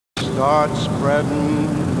start spreading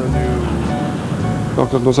the news.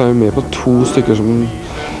 Akkurat nå så er jeg med på 2 stykker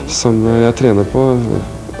som jeg trener på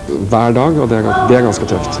hver dag, og det er ganske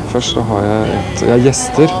tøft. Først så har jeg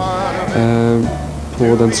gjester på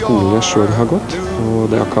den skolen jeg selv har gått, på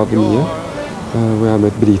det akademiet, hvor jeg er med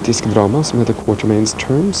et britisk drama som heter Quartermain's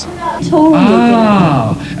Terms.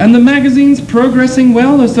 Ah, and the magazine's progressing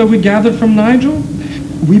well, so we gathered from Nigel.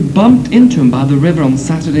 We bumped into him by the river on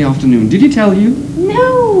Saturday afternoon. Did he tell you?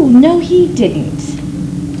 No, he didn't.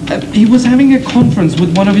 He was having a conference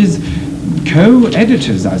with one of his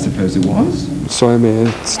co-editors, I suppose it was. Så er jeg med i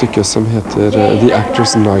et stykke som heter The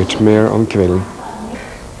Actor's Nightmare om kvelden.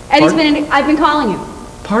 I've been calling you.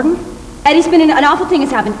 Pardon? Eddie's been in, an awful thing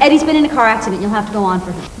has happened. Eddie's been in a car accident. You'll have to go on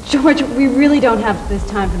for him. George, we really don't have this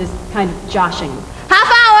time for this kind of joshing. Half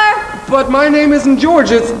hour! But my name isn't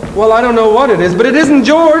George. Well, I don't know what it is, but it isn't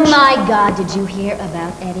George. My God, did you hear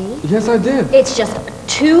about Eddie? Yes, I did. It's just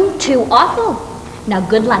too awful. Now,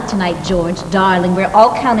 good luck tonight, George. Darling, we're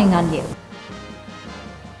all counting on you.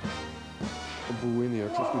 Å bo i New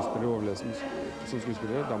York som skuespiller og overleve som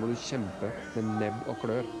skuespiller, da må du kjempe med nebb og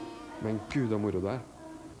klør. Men Gud og moro det er.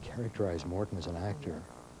 Characterize Morten as an actor.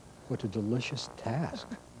 What a delicious task.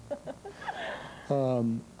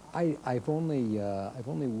 I've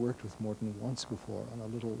only worked with Morten once before on a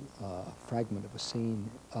little fragment of a scene,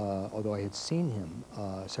 although I had seen him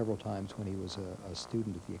several times when he was a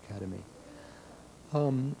student at the Academy.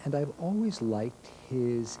 And I've always liked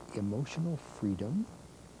his emotional freedom,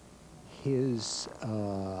 his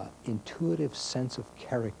intuitive sense of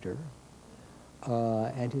character,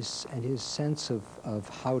 and his sense of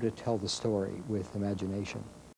how to tell the story with imagination.